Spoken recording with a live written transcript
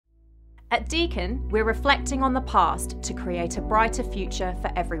At Deakin, we're reflecting on the past to create a brighter future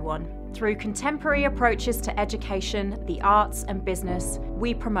for everyone. Through contemporary approaches to education, the arts and business,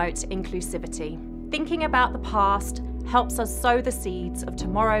 we promote inclusivity. Thinking about the past helps us sow the seeds of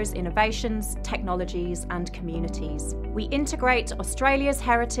tomorrow's innovations, technologies and communities. We integrate Australia's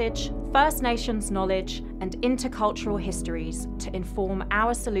heritage, First Nations knowledge and intercultural histories to inform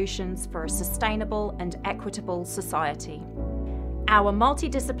our solutions for a sustainable and equitable society. Our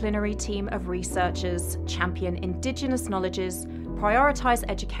multidisciplinary team of researchers champion Indigenous knowledges, prioritise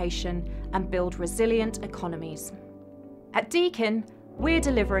education and build resilient economies. At Deakin, we're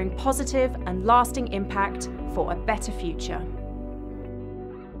delivering positive and lasting impact for a better future.